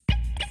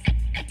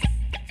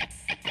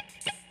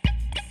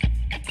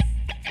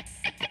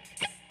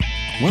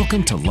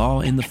Welcome to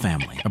Law in the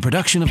Family, a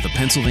production of the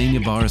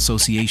Pennsylvania Bar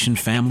Association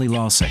Family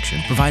Law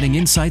Section, providing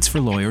insights for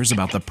lawyers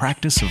about the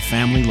practice of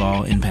family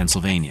law in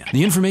Pennsylvania.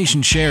 The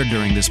information shared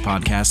during this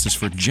podcast is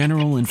for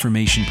general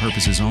information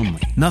purposes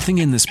only. Nothing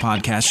in this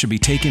podcast should be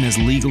taken as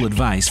legal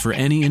advice for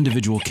any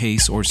individual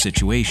case or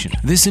situation.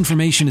 This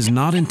information is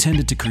not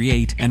intended to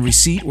create, and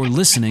receipt or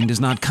listening does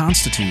not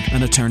constitute,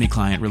 an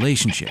attorney-client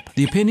relationship.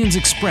 The opinions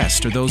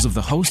expressed are those of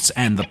the hosts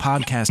and the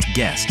podcast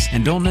guests,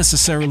 and don't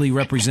necessarily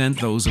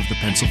represent those of the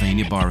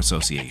Pennsylvania Bar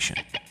Association.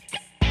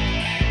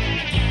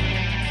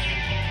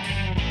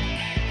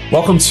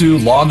 Welcome to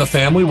Law in the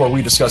Family, where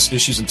we discuss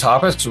issues and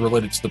topics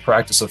related to the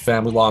practice of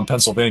family law in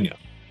Pennsylvania.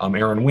 I'm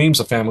Aaron Weems,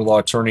 a family law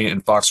attorney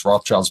in Fox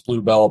Rothschild's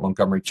Bluebell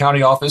Montgomery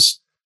County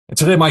office. And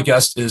today my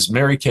guest is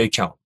Mary Kay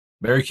Kelm.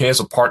 Mary Kay is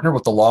a partner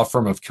with the law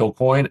firm of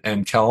Kilcoyne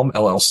and Kelm,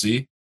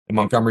 LLC, in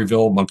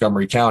Montgomeryville,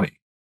 Montgomery County.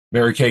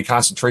 Mary Kay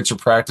concentrates her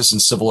practice in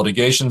civil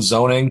litigation,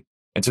 zoning,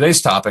 and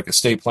today's topic,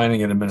 estate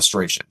planning and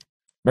administration.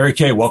 Mary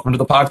Kay, welcome to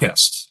the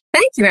podcast.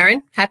 Thank you,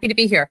 Aaron. Happy to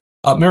be here.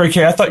 Mary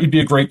Kay, I thought you'd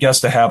be a great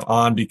guest to have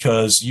on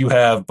because you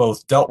have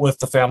both dealt with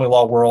the family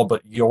law world,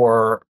 but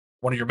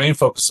one of your main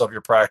focuses of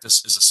your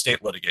practice is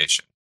estate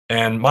litigation.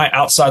 And my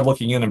outside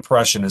looking in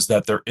impression is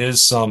that there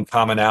is some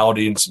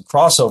commonality and some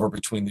crossover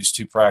between these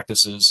two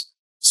practices.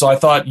 So I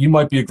thought you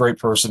might be a great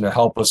person to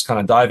help us kind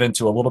of dive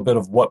into a little bit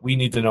of what we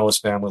need to know as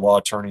family law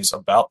attorneys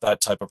about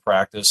that type of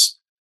practice,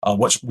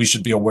 what we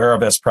should be aware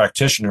of as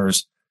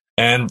practitioners,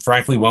 and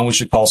frankly, when we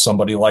should call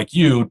somebody like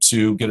you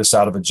to get us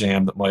out of a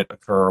jam that might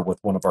occur with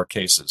one of our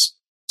cases.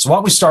 So why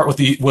don't we start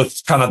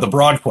with kind of the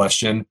broad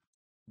question.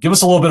 Give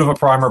us a little bit of a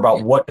primer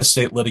about what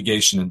estate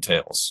litigation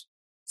entails.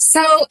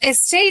 So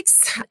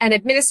estates and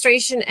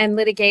administration and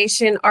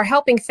litigation are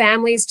helping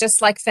families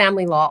just like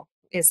family law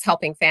is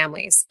helping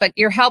families, but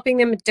you're helping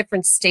them at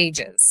different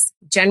stages.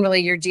 Generally,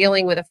 you're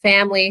dealing with a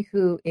family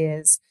who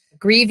is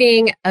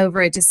grieving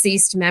over a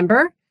deceased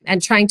member and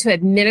trying to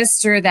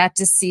administer that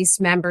deceased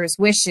member's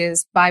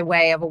wishes by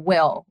way of a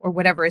will or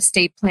whatever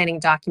estate planning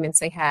documents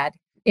they had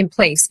in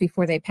place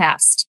before they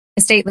passed.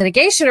 Estate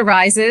litigation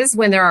arises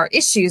when there are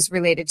issues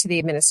related to the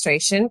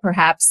administration,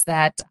 perhaps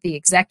that the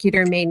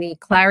executor may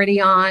need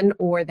clarity on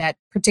or that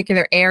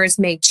particular heirs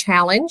may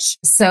challenge.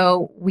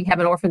 So we have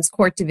an orphans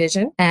court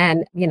division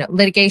and,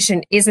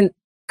 litigation isn't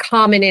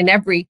common in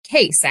every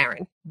case,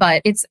 Aaron,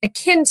 but it's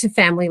akin to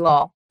family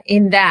law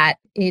in that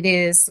it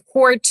is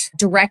court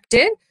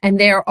directed and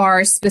there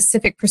are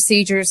specific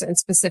procedures and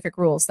specific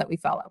rules that we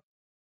follow.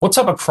 What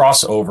type of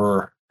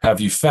crossover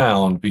have you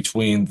found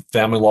between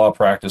family law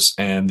practice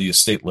and the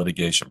estate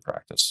litigation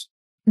practice?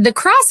 The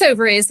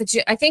crossover is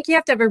that I think you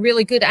have to have a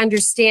really good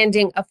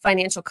understanding of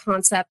financial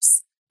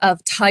concepts,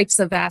 of types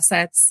of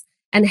assets,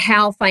 and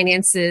how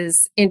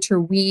finances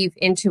interweave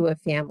into a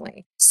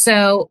family.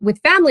 So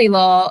with family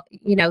law,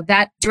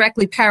 that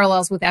directly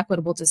parallels with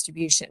equitable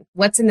distribution.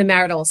 What's in the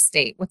marital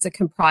estate? What's it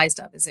comprised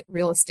of? Is it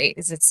real estate?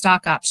 Is it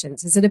stock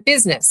options? Is it a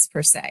business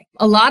per se?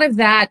 A lot of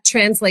that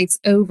translates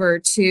over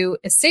to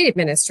estate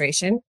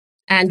administration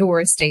and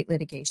or estate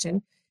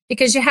litigation,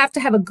 because you have to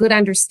have a good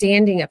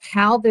understanding of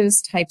how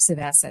those types of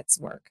assets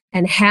work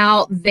and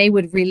how they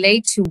would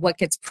relate to what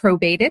gets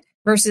probated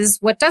versus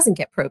what doesn't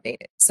get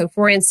probated. So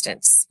for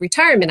instance,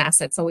 retirement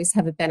assets always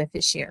have a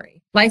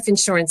beneficiary. Life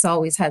insurance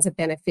always has a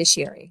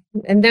beneficiary.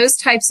 And those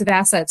types of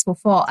assets will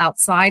fall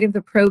outside of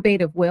the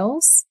probate of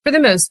wills for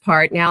the most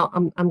part. Now,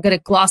 I'm going to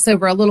gloss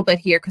over a little bit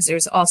here because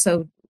there's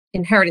also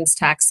inheritance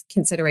tax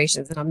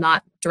considerations, and I'm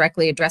not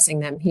directly addressing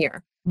them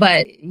here.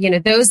 But,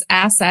 those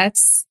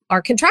assets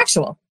are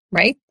contractual,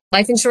 right?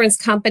 Life insurance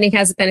company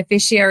has a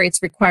beneficiary,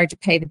 it's required to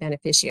pay the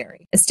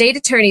beneficiary. Estate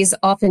attorneys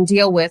often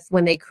deal with,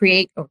 when they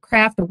create or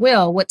craft a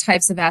will, what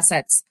types of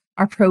assets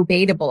are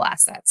probatable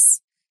assets.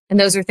 And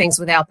those are things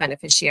without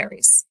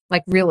beneficiaries,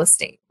 like real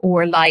estate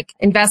or like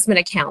investment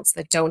accounts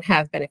that don't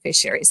have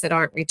beneficiaries, that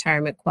aren't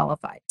retirement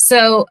qualified.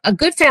 So a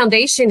good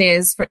foundation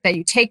that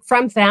you take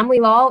from family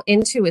law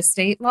into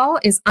estate law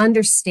is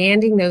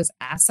understanding those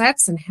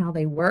assets and how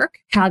they work,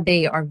 how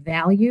they are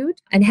valued,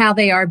 and how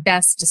they are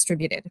best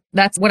distributed.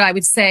 That's what I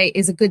would say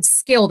is a good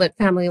skill that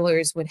family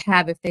lawyers would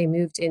have if they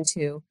moved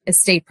into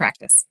estate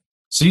practice.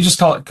 So you just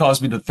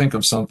caused me to think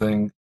of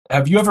something.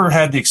 Have you ever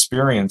had the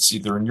experience,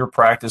 either in your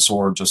practice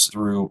or just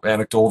through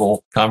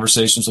anecdotal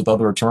conversations with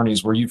other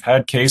attorneys, where you've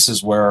had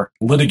cases where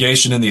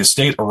litigation in the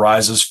estate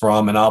arises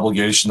from an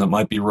obligation that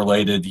might be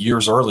related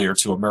years earlier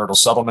to a marital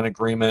settlement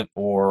agreement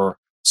or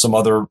some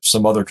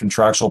other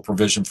contractual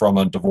provision from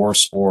a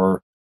divorce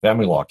or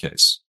family law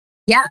case?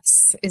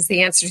 Yes, is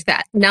the answer to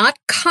that. Not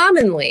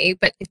commonly,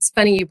 but it's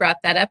funny you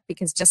brought that up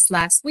because just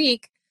last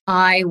week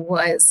I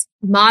was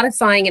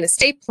modifying an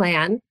estate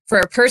plan for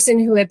a person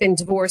who had been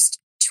divorced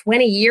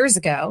 20 years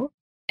ago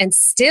and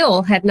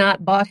still had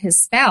not bought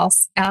his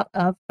spouse out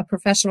of a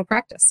professional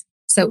practice.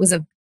 So it was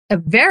a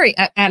very,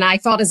 and I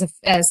thought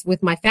as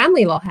with my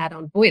family law hat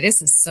on, boy,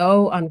 this is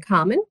so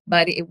uncommon,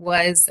 but it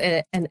was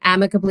an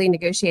amicably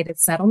negotiated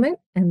settlement.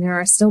 And there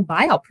are still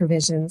buyout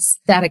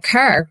provisions that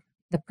occur.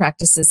 The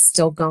practice is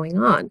still going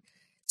on.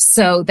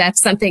 So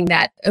that's something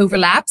that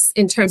overlaps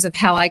in terms of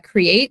how I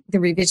create the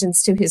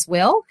revisions to his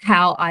will,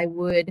 how I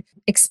would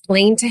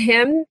explain to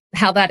him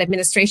how that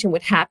administration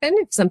would happen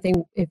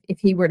if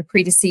he were to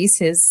predecease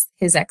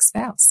his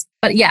ex-spouse.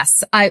 But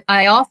yes,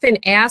 I often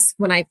ask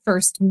when I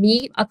first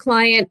meet a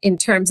client in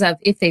terms of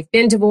if they've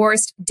been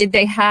divorced, did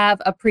they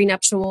have a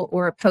prenuptial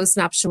or a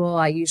postnuptial?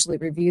 I usually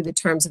review the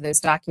terms of those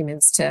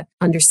documents to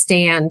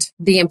understand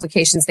the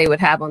implications they would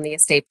have on the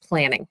estate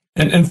planning.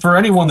 And for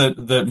anyone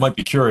that might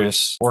be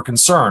curious or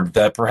concerned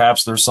that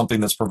perhaps there's something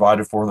that's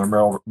provided for in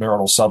their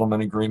marital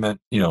settlement agreement,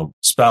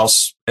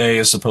 spouse A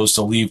is supposed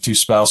to leave to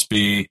spouse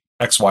B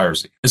X, Y, or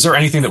Z. Is there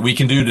anything that we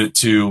can do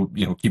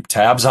to keep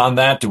tabs on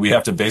that? Do we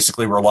have to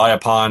basically rely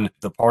upon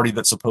the party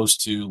that's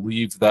supposed to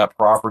leave that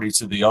property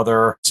to the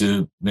other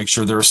to make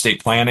sure their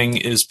estate planning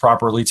is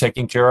properly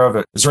taken care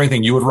of? Is there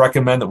anything you would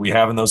recommend that we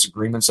have in those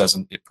agreements as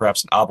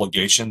perhaps an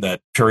obligation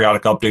that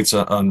periodic updates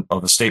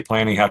of estate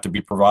planning have to be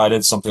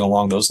provided, something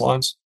along those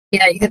lines?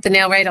 Yeah, you hit the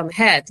nail right on the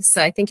head.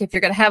 So I think if you're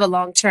going to have a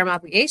long-term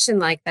obligation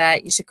like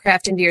that, you should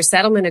craft into your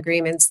settlement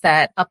agreements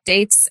that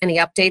any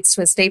updates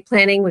to estate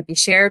planning would be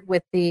shared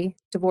with the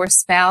divorced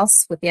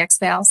spouse, with the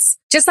ex-spouse.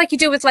 Just like you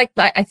do with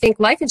I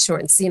think life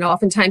insurance.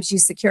 Oftentimes you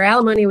secure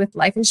alimony with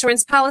life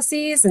insurance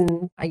policies.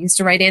 And I used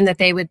to write in that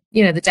they would,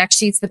 the deck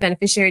sheets, the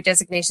beneficiary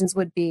designations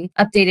would be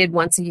updated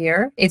once a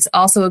year. It's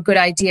also a good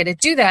idea to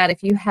do that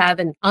if you have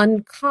an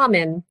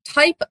uncommon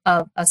type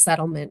of a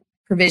settlement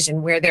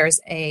provision where there's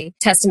a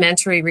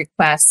testamentary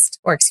request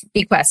or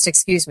bequest,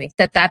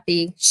 that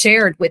be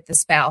shared with the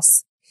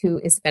spouse who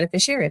is the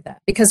beneficiary of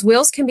that. Because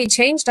wills can be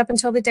changed up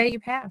until the day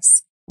you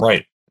pass.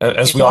 Right.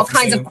 There's all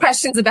kinds of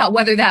questions about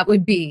whether that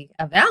would be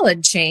a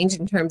valid change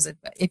in terms of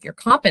if you're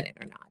competent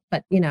or not.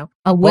 But,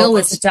 a will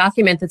is a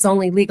document that's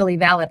only legally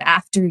valid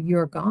after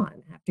you're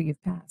gone, after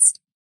you've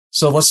passed.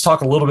 So let's talk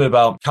a little bit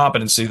about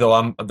competency,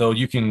 though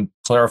you can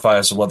clarify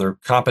as to whether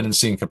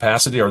competency and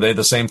capacity, are they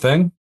the same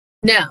thing?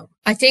 No,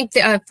 I think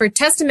for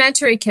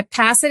testamentary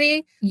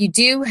capacity, you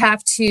do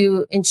have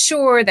to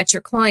ensure that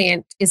your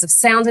client is of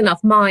sound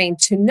enough mind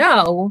to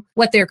know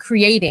what they're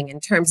creating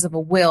in terms of a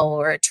will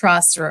or a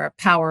trust or a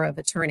power of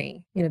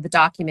attorney, the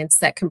documents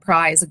that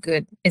comprise a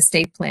good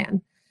estate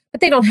plan.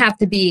 But they don't have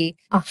to be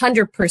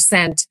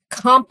 100%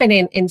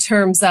 competent in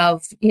terms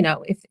of,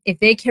 if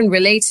they can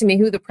relate to me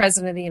who the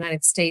president of the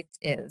United States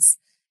is,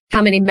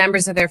 how many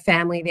members of their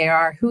family they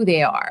are, who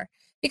they are.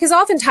 Because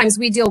oftentimes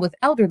we deal with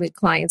elderly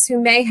clients who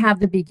may have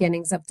the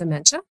beginnings of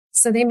dementia.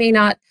 So they may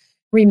not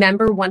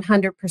remember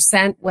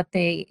 100% what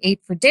they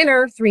ate for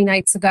dinner 3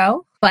 nights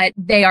ago, but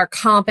they are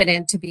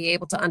competent to be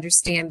able to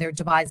understand their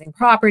devising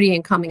property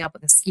and coming up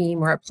with a scheme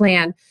or a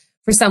plan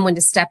for someone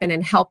to step in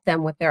and help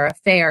them with their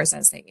affairs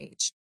as they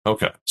age.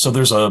 Okay. So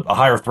there's a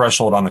higher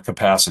threshold on the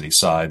capacity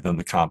side than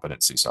the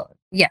competency side.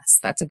 Yes,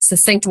 that's a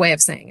succinct way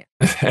of saying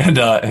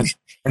it.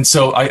 And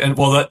so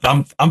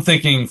I'm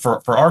thinking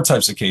for our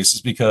types of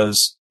cases,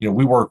 because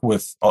we work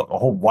with a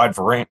whole wide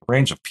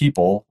range of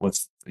people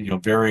with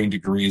varying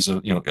degrees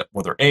of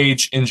whether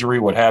age, injury,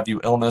 what have you,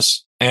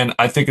 illness, and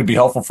I think it'd be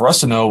helpful for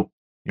us to know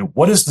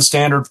what is the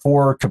standard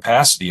for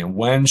capacity, and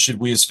when should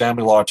we as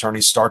family law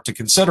attorneys start to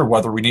consider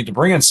whether we need to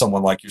bring in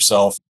someone like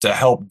yourself to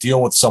help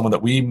deal with someone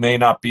that we may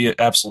not be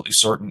absolutely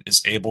certain is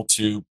able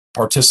to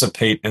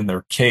participate in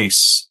their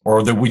case,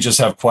 or that we just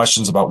have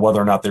questions about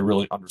whether or not they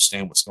really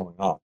understand what's going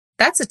on?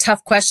 That's a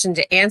tough question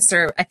to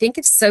answer. I think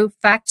it's so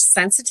fact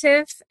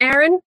sensitive,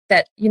 Aaron,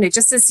 that,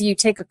 just as you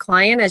take a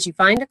client, as you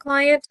find a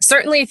client,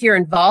 certainly if you're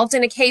involved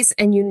in a case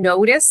and you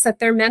notice that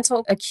their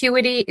mental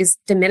acuity is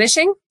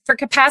diminishing, for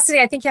capacity,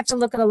 I think you have to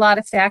look at a lot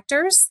of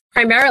factors.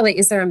 Primarily,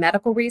 is there a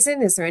medical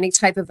reason? Is there any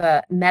type of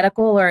a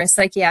medical or a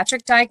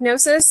psychiatric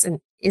diagnosis? And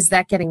is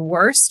that getting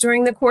worse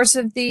during the course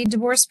of the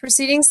divorce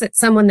proceedings? That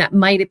someone that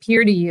might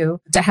appear to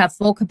you to have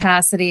full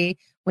capacity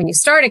when you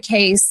start a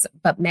case,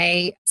 but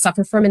may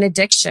suffer from an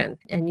addiction,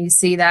 and you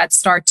see that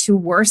start to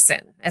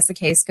worsen as the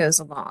case goes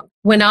along.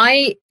 When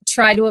I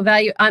try to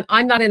evaluate,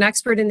 I'm not an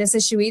expert in this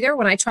issue either.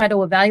 When I try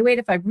to evaluate,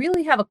 if I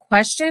really have a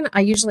question,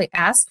 I usually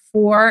ask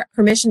for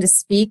permission to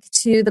speak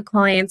to the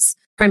client's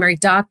primary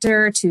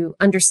doctor to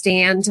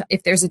understand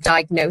if there's a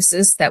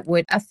diagnosis that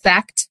would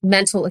affect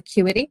mental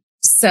acuity.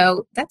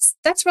 So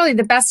that's really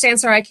the best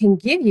answer I can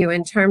give you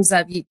in terms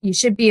of you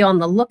should be on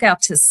the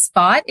lookout to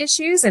spot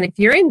issues. And if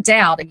you're in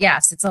doubt,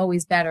 yes, it's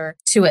always better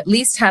to at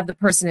least have the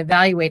person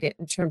evaluate it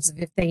in terms of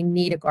if they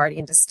need a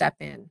guardian to step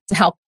in to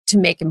help to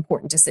make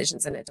important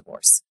decisions in a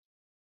divorce.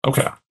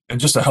 Okay. And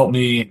just to help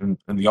me and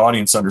the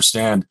audience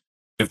understand,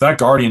 if that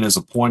guardian is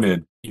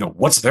appointed,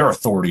 what's their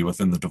authority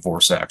within the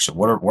divorce action?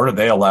 What are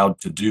they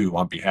allowed to do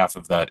on behalf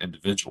of that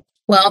individual?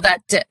 Well,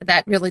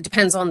 that really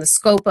depends on the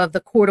scope of the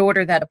court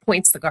order that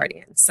appoints the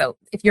guardian. So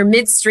if you're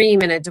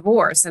midstream in a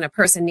divorce and a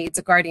person needs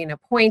a guardian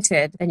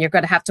appointed, then you're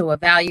going to have to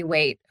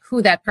evaluate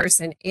who that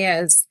person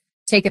is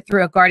take it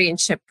through a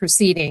guardianship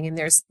proceeding, and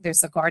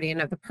there's a guardian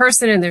of the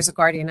person and there's a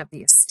guardian of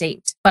the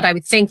estate. But I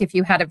would think if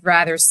you had a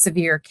rather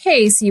severe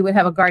case, you would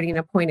have a guardian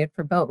appointed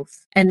for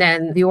both. And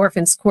then the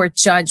orphans court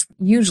judge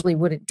usually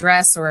would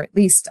address, or at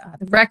least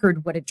the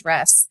record would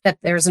address, that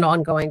there's an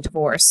ongoing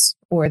divorce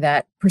or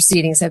that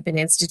proceedings have been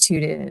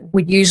instituted, and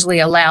would usually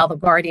allow the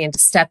guardian to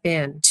step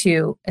in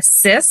to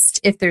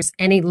assist if there's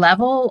any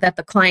level that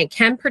the client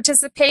can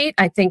participate.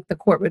 I think the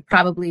court would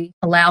probably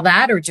allow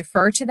that or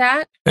defer to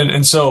that.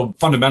 And so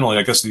fundamentally,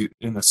 I guess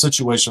in a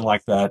situation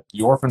like that,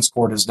 the orphans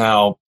court has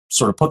now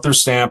sort of put their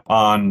stamp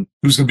on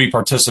who's going to be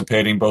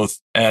participating, both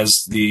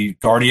as the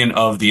guardian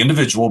of the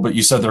individual, but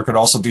you said there could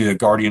also be a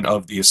guardian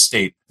of the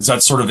estate. Is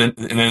that sort of an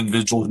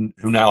individual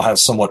who now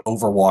has somewhat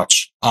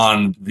overwatch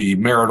on the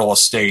marital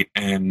estate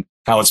and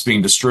how it's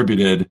being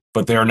distributed,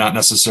 but they're not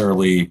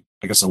necessarily,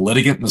 I guess, a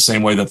litigant in the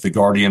same way that the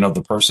guardian of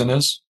the person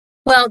is?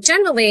 Well,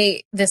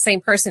 generally, the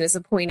same person is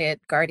appointed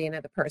guardian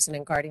of the person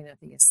and guardian of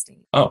the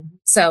estate. Oh.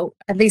 So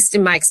at least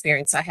in my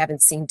experience, I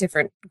haven't seen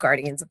different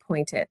guardians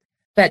appointed.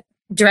 But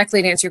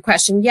directly to answer your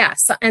question,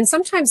 yes. And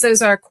sometimes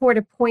those are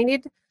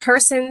court-appointed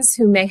persons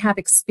who may have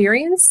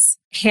experience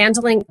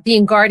handling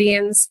being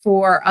guardians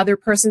for other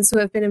persons who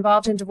have been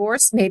involved in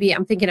divorce. Maybe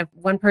I'm thinking of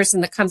one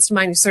person that comes to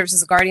mind who serves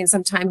as a guardian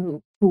sometime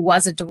who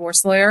was a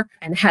divorce lawyer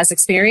and has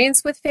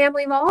experience with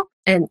family law.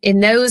 And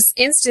in those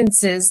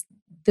instances,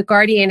 the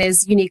guardian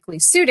is uniquely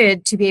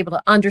suited to be able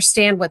to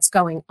understand what's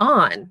going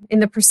on in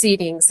the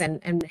proceedings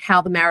and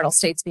how the marital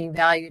estate's being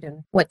valued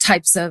and what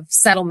types of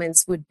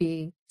settlements would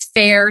be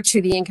fair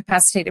to the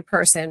incapacitated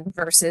person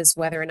versus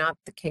whether or not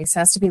the case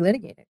has to be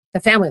litigated. The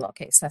family law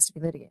case has to be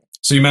litigated.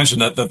 So you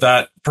mentioned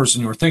that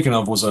person you were thinking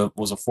of was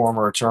a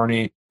former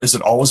attorney. Is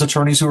it always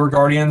attorneys who are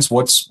guardians?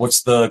 What's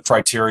the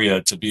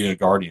criteria to be a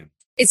guardian?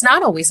 It's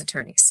not always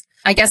attorneys.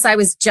 I guess I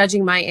was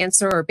judging my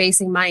answer or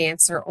basing my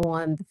answer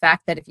on the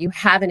fact that if you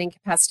have an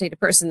incapacitated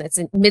person that's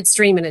in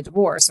midstream in a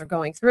divorce or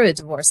going through a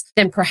divorce,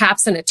 then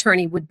perhaps an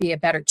attorney would be a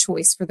better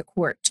choice for the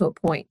court to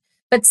appoint.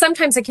 But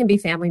sometimes it can be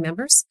family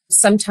members.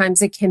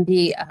 Sometimes it can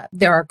be,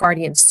 there are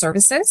guardian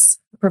services,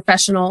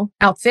 professional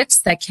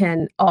outfits that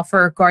can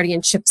offer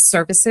guardianship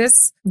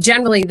services.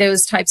 Generally,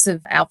 those types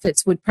of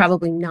outfits would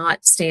probably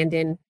not stand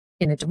in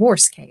a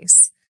divorce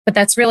case. But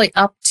that's really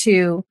up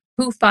to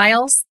who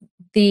files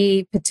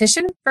the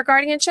petition for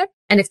guardianship,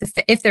 and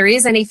if there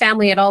is any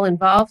family at all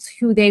involved,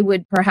 who they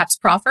would perhaps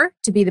proffer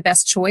to be the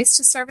best choice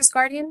to serve as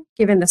guardian,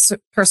 given the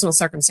personal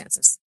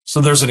circumstances.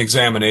 So there's an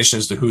examination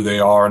as to who they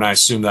are, and I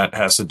assume that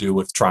has to do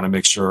with trying to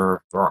make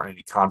sure there aren't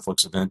any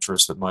conflicts of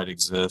interest that might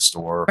exist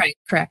or right,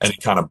 correct. Any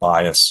kind of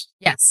bias.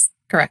 Yes,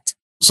 correct.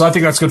 So I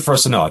think that's good for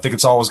us to know. I think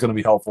it's always going to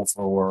be helpful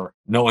for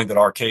knowing that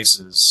our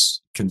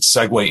cases can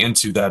segue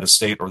into that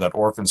estate or that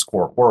orphans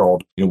court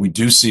world. You know, we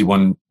do see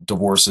when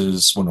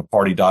a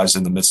party dies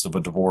in the midst of a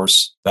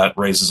divorce, that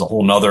raises a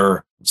whole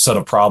nother set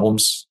of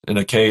problems in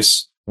a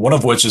case. One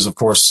of which is, of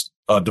course,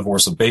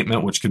 divorce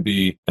abatement, which could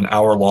be an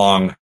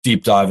hour-long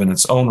deep dive in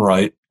its own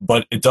right.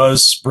 But it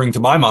does bring to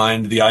my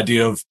mind the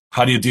idea of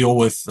how do you deal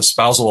with the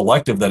spousal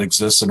elective that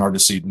exists in our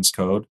decedent's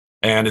code?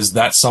 And is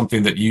that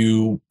something that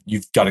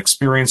you've got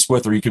experience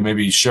with, or you can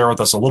maybe share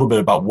with us a little bit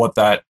about what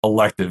that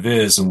elective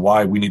is and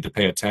why we need to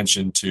pay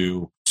attention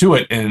to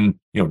it, and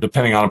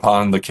depending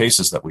upon the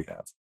cases that we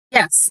have?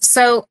 Yes.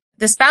 So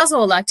the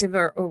spousal elective,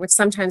 or what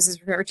sometimes is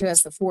referred to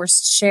as the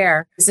forced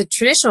share, is a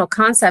traditional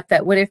concept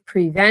that would have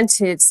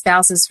prevented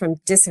spouses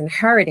from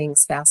disinheriting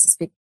spouses,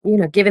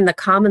 given the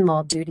common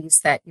law duties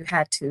that you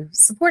had to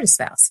support a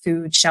spouse,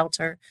 food,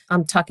 shelter.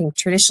 I'm talking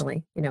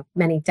traditionally,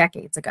 many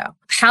decades ago.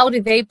 How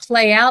do they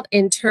play out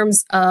in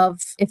terms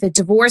of if a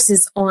divorce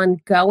is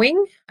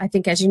ongoing? I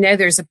think, as you know,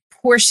 there's a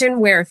portion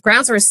where if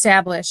grounds are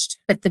established,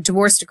 but the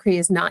divorce decree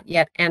is not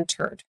yet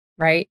entered,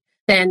 right?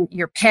 Then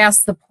you're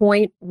past the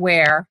point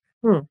where,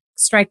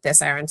 strike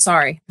this, Aaron,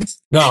 sorry.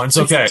 No, it's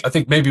okay. I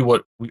think maybe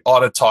what we ought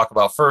to talk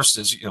about first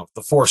is,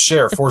 the forced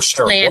share of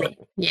what?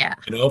 Yeah.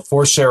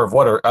 Forced share of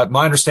what?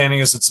 My understanding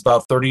is it's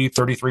about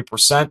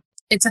 33%.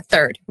 It's a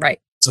third, right?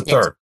 It's a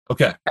third.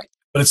 Okay. Right.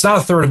 But it's not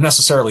a third of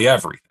necessarily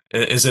everything.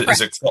 It's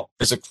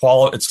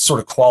sort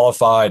of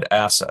qualified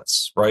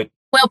assets, right?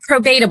 Well,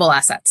 probatable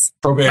assets.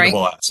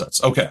 Probatable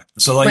assets. Okay.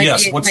 So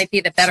yes. It might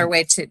be the better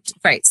way to,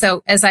 right.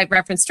 So as I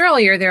referenced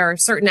earlier, there are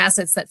certain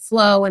assets that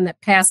flow and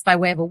that pass by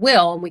way of a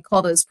will, and we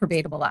call those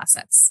probatable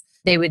assets.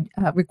 They would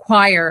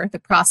require the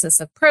process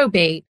of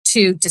probate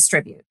to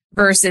distribute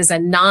versus a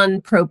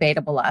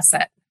non-probatable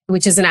asset,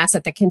 which is an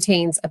asset that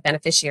contains a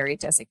beneficiary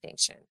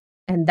designation.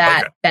 And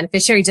that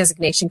beneficiary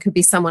designation could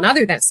be someone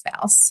other than a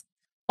spouse.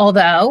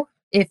 Although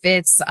if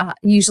it's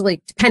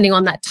usually, depending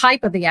on that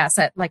type of the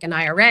asset, like an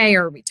IRA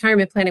or a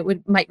retirement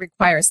plan, might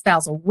require a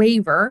spousal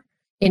waiver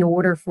in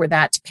order for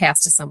that to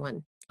pass to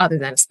someone other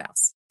than a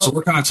spouse. So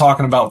we're kind of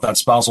talking about that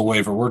spousal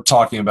waiver. We're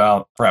talking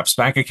about perhaps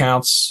bank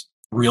accounts,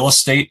 real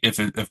estate, if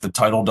the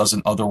title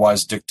doesn't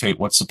otherwise dictate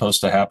what's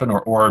supposed to happen,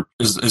 or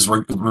is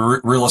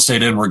real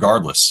estate in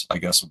regardless, I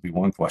guess would be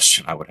one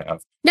question I would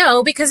have.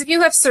 No, because if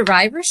you have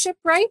survivorship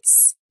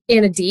rights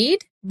in a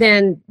deed,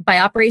 then by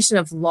operation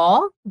of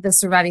law, the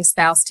surviving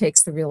spouse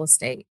takes the real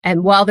estate.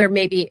 And while there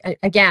may be,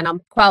 again,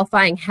 I'm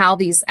qualifying how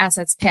these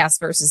assets pass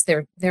versus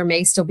there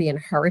may still be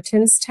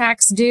inheritance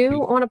tax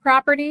due on a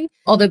property.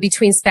 Although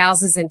between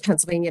spouses in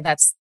Pennsylvania,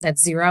 that's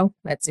 0%.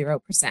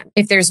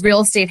 If there's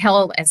real estate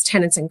held as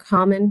tenants in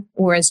common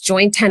or as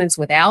joint tenants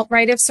without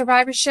right of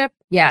survivorship,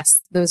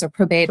 yes, those are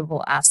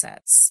probatable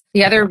assets.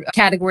 The other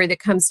category that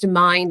comes to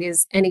mind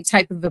is any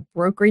type of a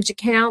brokerage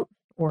account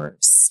or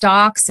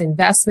stocks,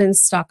 investments,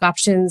 stock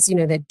options,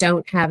 that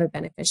don't have a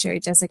beneficiary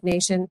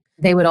designation.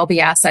 They would all be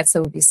assets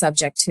that would be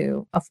subject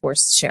to a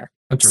forced share.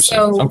 Interesting.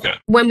 So okay.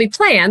 When we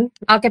plan,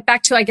 I'll get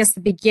back to, I guess, the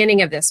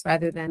beginning of this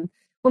rather than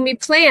when we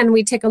plan,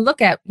 we take a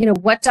look at,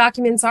 what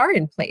documents are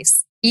in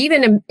place.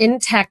 Even an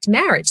intact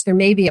marriage, there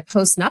may be a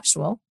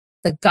postnuptial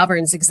that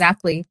governs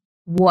exactly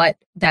what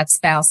that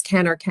spouse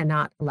can or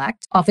cannot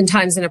elect.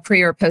 Oftentimes in a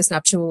pre or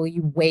postnuptial,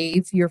 you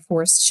waive your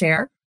forced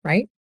share,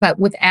 right? But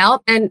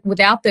without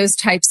those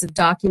types of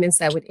documents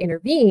that would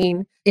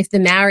intervene, if the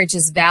marriage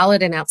is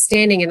valid and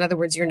outstanding, in other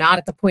words, you're not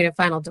at the point of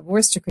final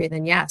divorce decree,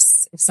 then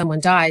yes, if someone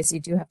dies, you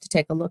do have to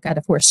take a look at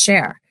a forced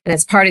share. And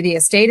as part of the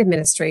estate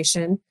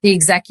administration, the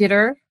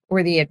executor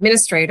or the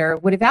administrator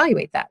would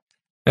evaluate that.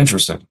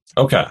 Interesting.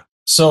 Okay.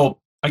 So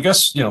I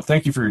guess,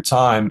 thank you for your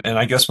time. And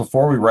I guess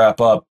before we wrap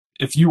up,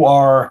 if you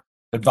are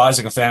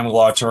advising a family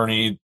law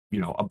attorney,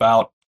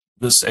 about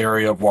this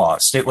area of law,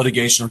 state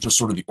litigation, or just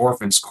sort of the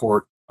orphans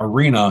court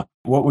arena,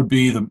 what would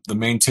be the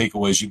main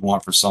takeaways you'd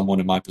want for someone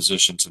in my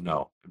position to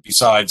know,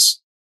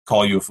 besides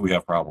call you if we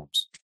have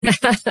problems?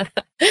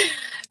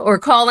 Or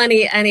call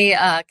any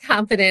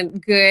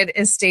competent, good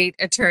estate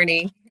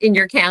attorney in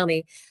your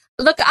county.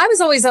 Look, I was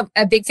always a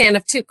big fan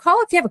of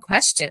call if you have a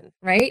question,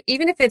 right?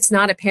 Even if it's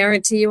not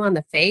apparent to you on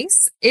the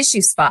face,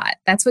 issue spot.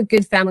 That's what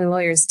good family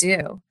lawyers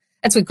do.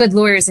 That's what good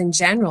lawyers in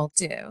general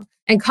do.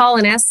 And call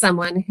and ask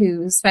someone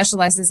who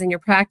specializes in your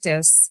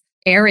practice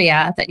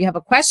area that you have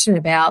a question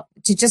about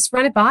to just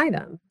run it by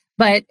them.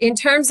 But in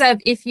terms of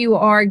if you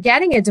are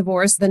getting a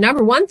divorce, the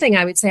number one thing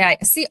I would say, I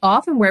see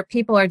often where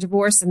people are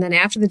divorced and then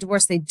after the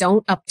divorce, they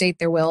don't update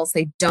their wills.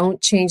 They don't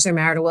change their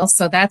marital will.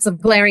 So that's a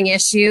glaring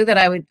issue that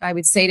I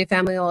would say to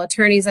family law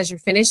attorneys as you're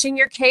finishing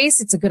your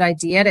case. It's a good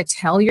idea to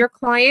tell your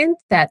client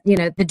that,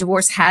 the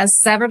divorce has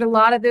severed a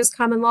lot of those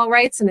common law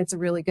rights. And it's a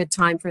really good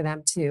time for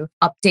them to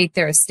update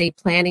their estate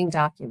planning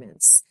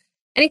documents.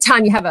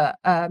 Anytime you have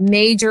a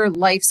major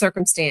life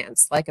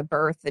circumstance like a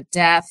birth, a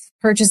death,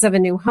 purchase of a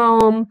new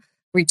home,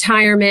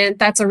 retirement,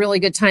 that's a really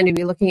good time to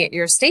be looking at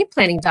your estate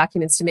planning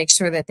documents to make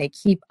sure that they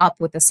keep up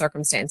with the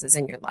circumstances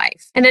in your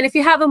life. And then if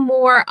you have a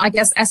more,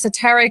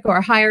 esoteric or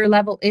higher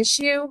level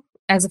issue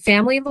as a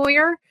family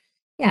lawyer,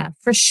 yeah,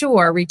 for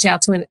sure, reach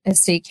out to an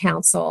estate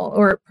counsel,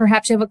 or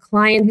perhaps you have a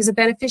client who's a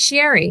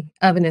beneficiary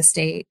of an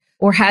estate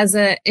or has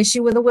an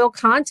issue with a will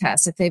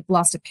contest. If they've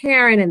lost a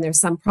parent and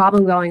there's some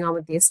problem going on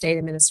with the estate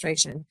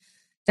administration,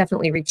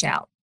 definitely reach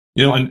out.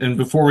 And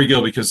before we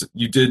go, because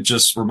you did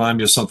just remind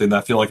me of something that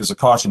I feel like is a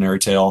cautionary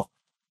tale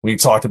when you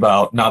talked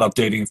about not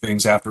updating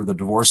things after the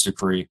divorce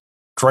decree.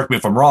 Correct me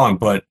if I'm wrong,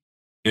 but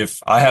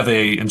if I have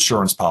a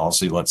insurance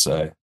policy, let's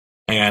say,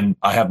 and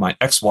I have my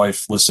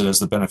ex-wife listed as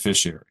the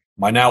beneficiary,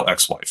 my now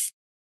ex-wife,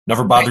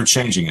 never bothered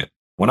changing it.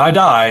 When I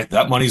die,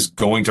 that money's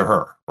going to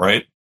her,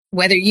 right?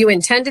 Whether you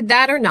intended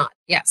that or not,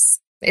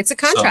 yes. It's a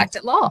contract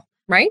at law,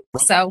 right?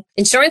 So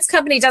insurance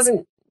company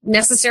doesn't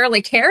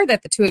necessarily care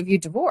that the two of you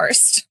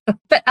divorced.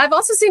 But I've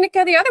also seen it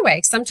go the other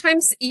way.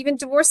 Sometimes even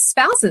divorced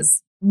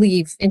spouses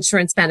leave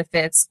insurance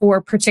benefits or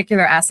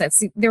particular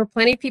assets. There are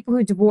plenty of people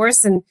who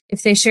divorce, and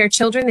if they share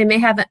children, they may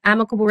have an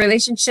amicable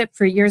relationship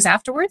for years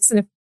afterwards.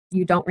 And if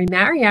you don't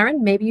remarry,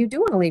 Aaron, maybe you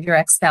do want to leave your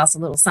ex-spouse a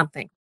little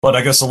something. But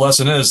I guess the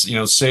lesson is,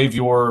 save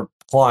your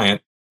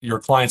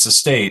client's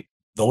estate,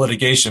 the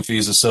litigation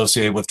fees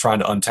associated with trying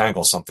to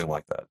untangle something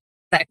like that.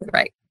 Exactly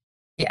right.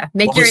 Yeah.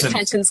 Make your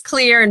intentions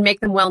clear and make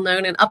them well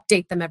known and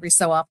update them every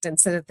so often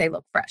so that they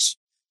look fresh.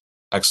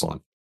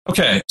 Excellent.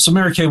 Okay. So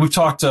Mary Kay, we've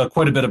talked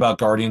quite a bit about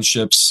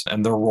guardianships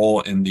and their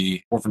role in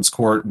the orphans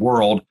court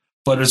world,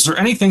 but is there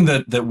anything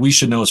that we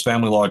should know as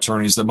family law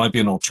attorneys that might be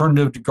an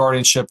alternative to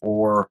guardianship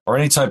or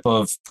any type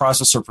of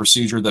process or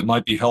procedure that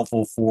might be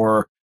helpful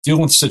for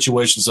dealing with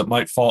situations that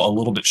might fall a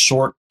little bit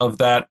short of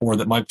that, or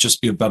that might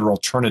just be a better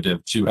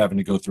alternative to having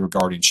to go through a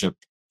guardianship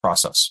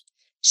process?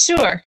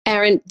 Sure,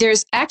 Aaron.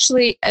 There's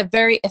actually a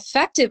very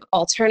effective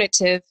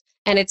alternative,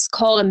 and it's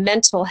called a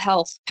mental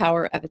health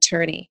power of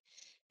attorney.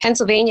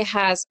 Pennsylvania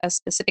has a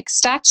specific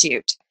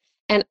statute,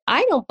 and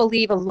I don't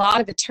believe a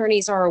lot of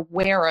attorneys are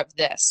aware of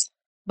this,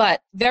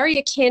 but very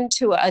akin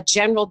to a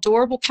general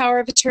durable power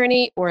of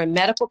attorney or a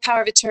medical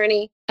power of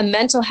attorney, a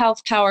mental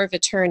health power of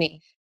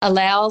attorney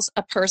allows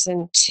a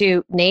person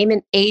to name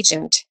an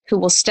agent who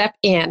will step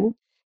in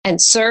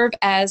and serve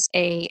as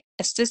an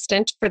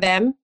assistant for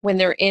them when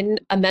they're in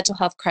a mental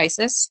health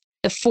crisis.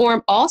 The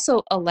form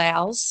also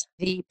allows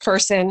the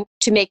person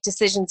to make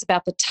decisions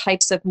about the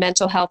types of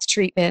mental health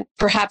treatment,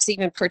 perhaps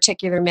even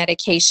particular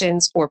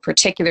medications or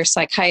particular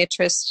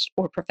psychiatrists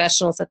or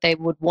professionals that they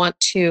would want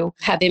to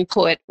have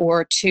input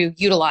or to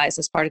utilize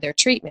as part of their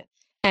treatment.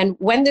 And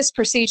when this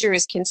procedure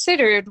is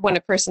considered, when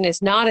a person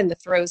is not in the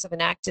throes of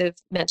an active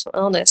mental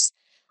illness,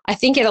 I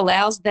think it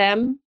allows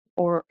them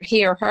or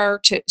she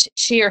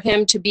or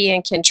him to be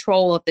in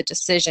control of the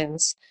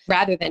decisions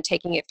rather than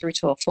taking it through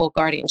to a full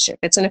guardianship.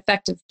 It's an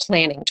effective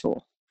planning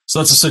tool. So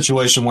that's a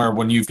situation where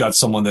when you've got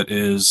someone that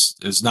is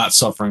not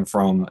suffering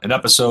from an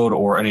episode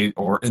or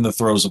in the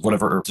throes of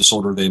whatever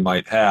disorder they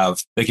might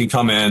have, they can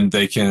come in,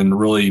 they can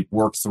really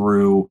work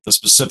through the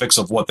specifics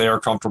of what they are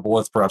comfortable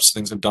with, perhaps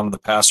things they've done in the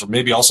past, or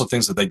maybe also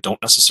things that they don't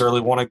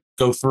necessarily want to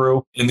go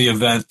through. In the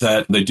event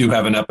that they do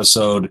have an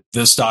episode,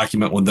 this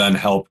document would then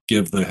help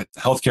give the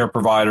healthcare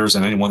providers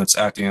and anyone that's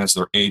acting as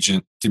their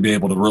agent to be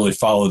able to really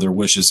follow their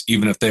wishes,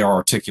 even if they are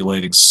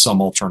articulating some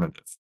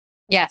alternative.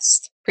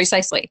 Yes,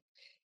 precisely.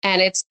 And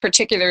it's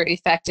particularly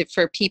effective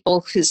for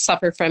people who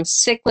suffer from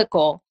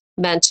cyclical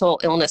mental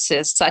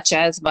illnesses, such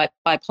as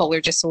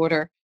bipolar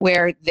disorder,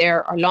 where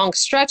there are long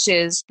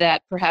stretches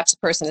that perhaps a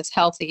person is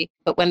healthy,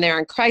 but when they're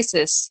in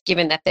crisis,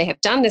 given that they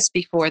have done this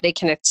before, they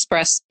can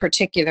express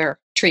particular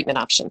treatment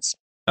options.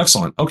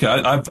 Excellent. Okay.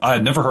 I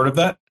had never heard of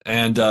that.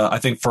 And I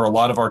think for a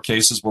lot of our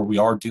cases where we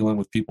are dealing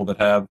with people that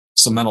have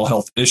some mental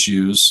health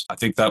issues, I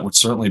think that would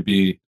certainly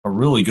be a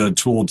really good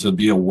tool to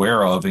be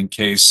aware of in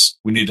case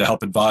we need to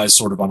help advise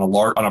sort of on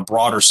a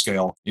broader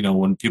scale. You know,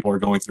 when people are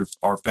going through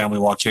our family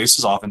law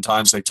cases,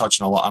 oftentimes they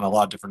touch on a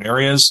lot of different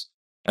areas.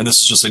 And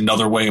this is just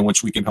another way in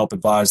which we can help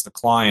advise the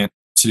client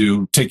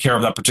to take care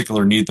of that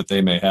particular need that they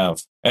may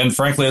have. And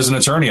frankly, as an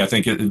attorney, I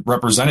think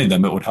representing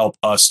them, it would help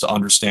us to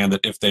understand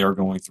that if they are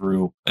going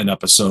through an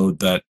episode,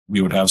 that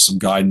we would have some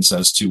guidance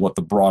as to what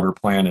the broader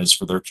plan is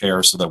for their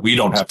care so that we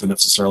don't have to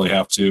necessarily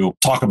have to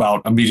talk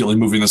about immediately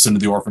moving this into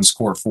the orphans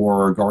court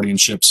for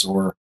guardianships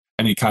or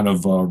any kind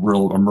of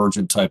real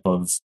emergent type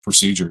of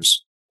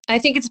procedures. I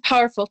think it's a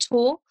powerful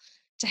tool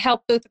to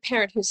help both the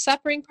parent who's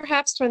suffering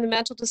perhaps from the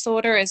mental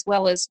disorder as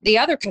well as the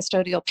other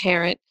custodial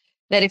parent,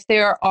 that if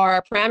there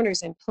are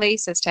parameters in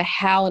place as to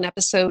how an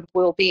episode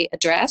will be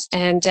addressed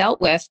and dealt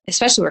with,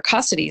 especially where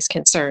custody is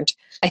concerned,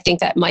 I think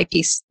that might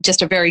be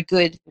just a very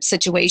good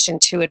situation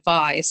to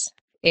advise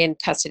in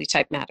custody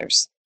type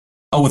matters.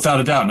 Oh, without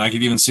a doubt. And I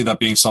could even see that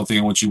being something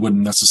in which you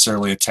wouldn't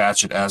necessarily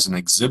attach it as an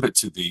exhibit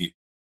to the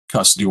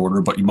custody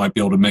order, but you might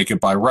be able to make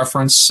it by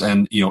reference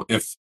and, you know,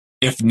 if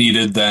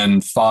needed, then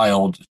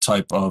filed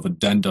type of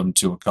addendum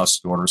to a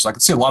custody order. So I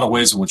can see a lot of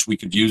ways in which we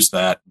could use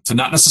that to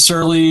not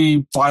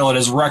necessarily file it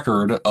as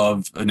record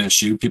of an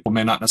issue. People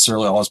may not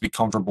necessarily always be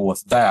comfortable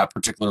with that,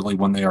 particularly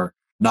when they are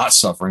not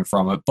suffering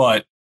from it,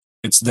 but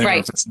it's there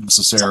if it's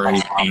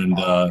necessary and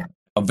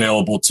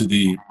available to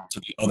the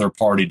other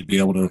party to be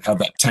able to have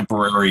that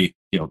temporary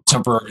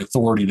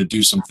authority to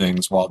do some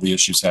things while the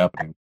issue's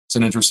happening. It's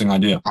an interesting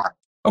idea.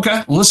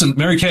 Okay. Well, listen,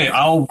 Mary Kay,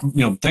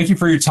 thank you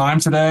for your time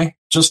today.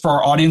 Just for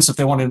our audience, if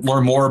they want to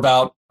learn more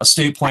about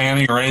estate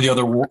planning or any of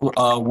the other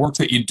work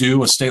that you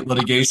do, estate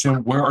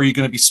litigation, where are you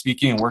going to be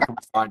speaking and where can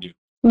we find you?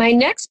 My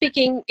next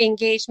speaking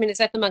engagement is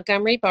at the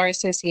Montgomery Bar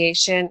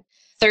Association,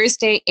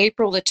 Thursday,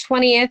 April the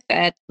 20th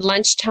at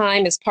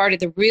lunchtime as part of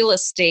the Real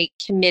Estate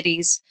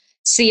Committee's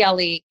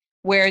CLE,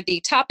 where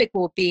the topic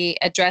will be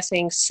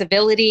addressing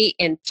civility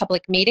in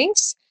public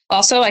meetings.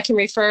 Also, I can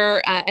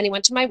refer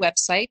anyone to my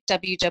website,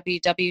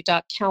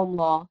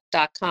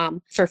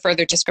 www.kelmlaw.com, for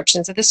further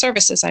descriptions of the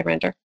services I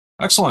render.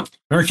 Excellent.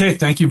 Mary Kay,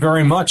 thank you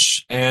very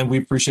much, and we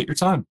appreciate your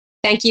time.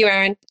 Thank you,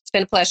 Aaron. It's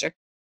been a pleasure.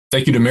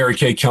 Thank you to Mary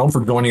Kay Kelm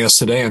for joining us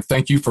today, and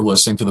thank you for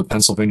listening to the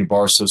Pennsylvania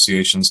Bar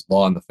Association's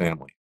Law in the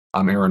Family.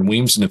 I'm Aaron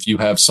Weems, and if you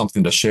have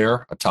something to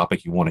share, a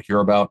topic you want to hear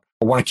about,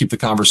 or want to keep the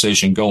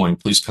conversation going,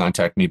 please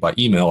contact me by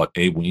email at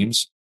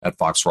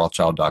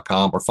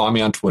aweems@foxrothschild.com or find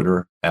me on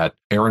Twitter at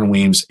Aaron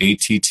Weems,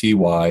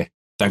 ATTY.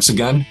 Thanks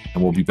again,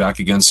 and we'll be back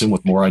again soon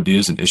with more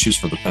ideas and issues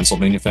for the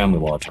Pennsylvania Family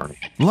Law Attorney.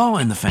 Law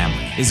in the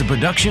Family is a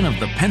production of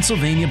the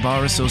Pennsylvania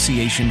Bar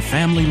Association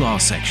Family Law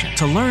Section.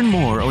 To learn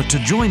more or to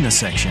join the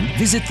section,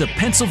 visit the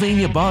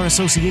Pennsylvania Bar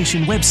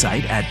Association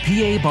website at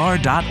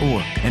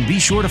pabar.org. And be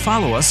sure to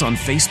follow us on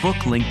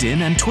Facebook,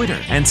 LinkedIn, and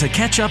Twitter. And to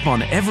catch up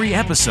on every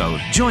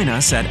episode, join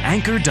us at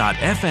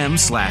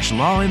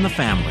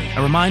anchor.fm/lawinthefamily.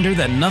 A reminder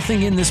that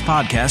nothing in this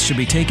podcast should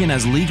be taken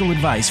as legal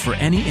advice for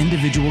any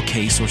individual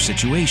case or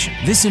situation.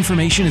 This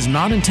information is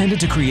not intended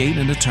to create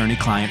an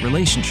attorney-client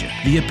relationship.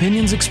 The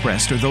opinions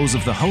expressed are those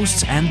of the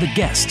hosts and the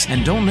guests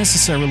and don't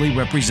necessarily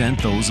represent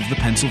those of the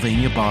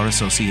Pennsylvania Bar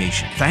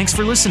Association. Thanks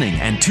for listening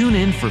and tune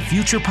in for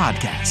future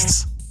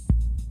podcasts.